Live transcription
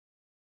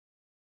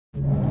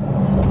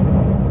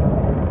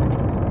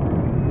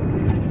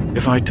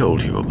If I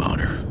told you about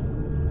her,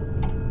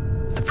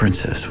 the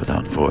princess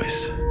without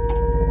voice,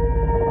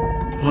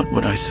 what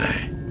would I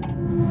say?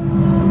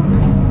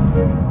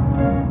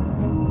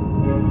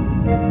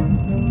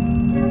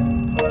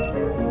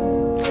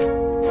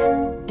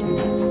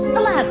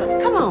 Eliza,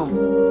 come on.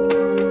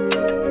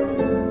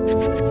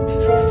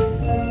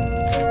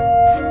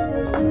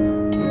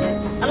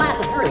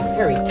 Eliza, hurry,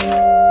 hurry.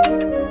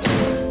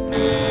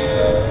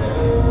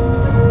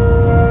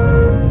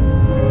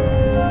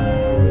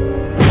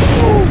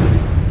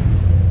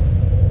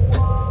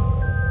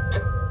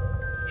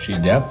 She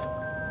deaf?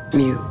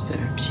 Mute, sir.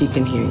 She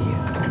can hear you.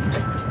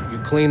 You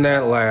clean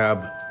that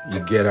lab, you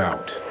get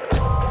out.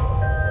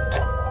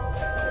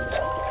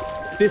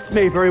 This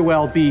may very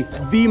well be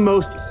the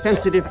most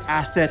sensitive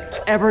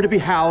asset ever to be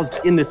housed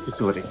in this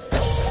facility.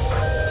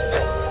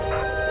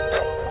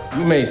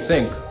 You may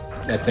think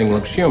that thing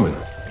looks human.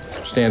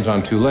 Stands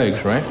on two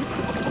legs, right?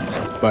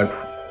 But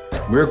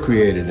we're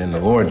created in the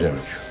Lord's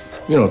image.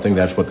 You don't think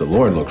that's what the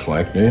Lord looks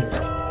like, do you?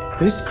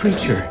 This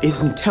creature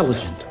is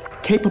intelligent,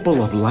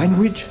 capable of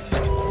language,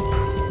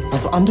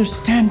 of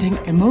understanding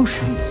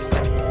emotions.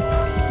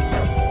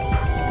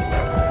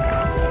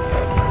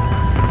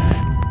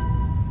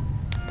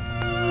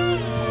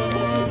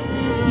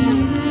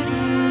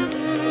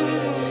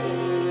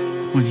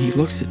 When he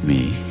looks at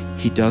me,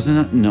 he does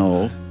not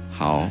know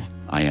how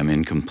I am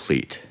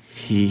incomplete.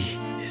 He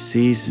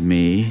sees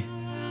me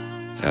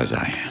as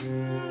I am.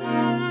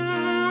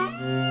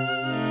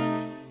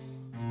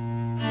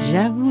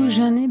 J'avoue,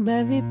 je n'ai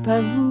bavé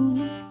pas vous,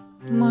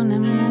 mon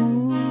amour,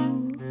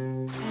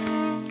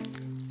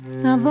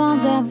 avant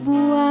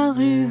d'avoir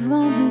eu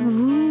vent de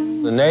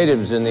vous. The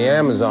natives in the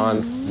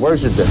Amazon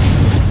worshiped it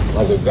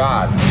like a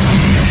god.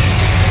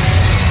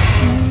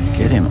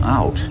 Get him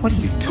out. What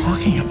are you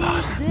talking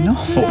about? No.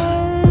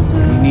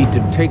 We need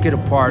to take it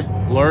apart,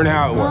 learn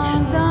how it works.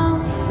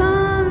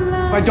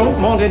 I don't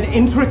want an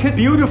intricate,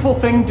 beautiful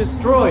thing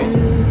destroyed.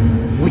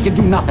 We can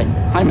do nothing.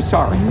 I'm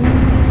sorry.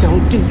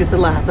 Don't do this,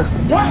 Eliza.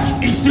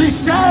 What is she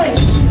saying?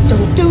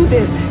 Don't do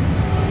this.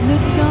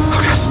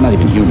 Oh, God, it's not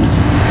even human.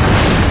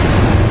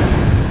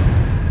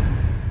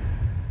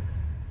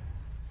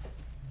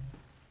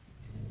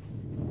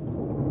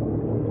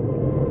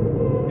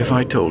 If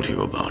I told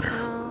you about her,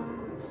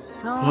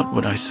 what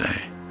would I say?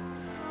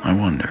 I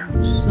wonder.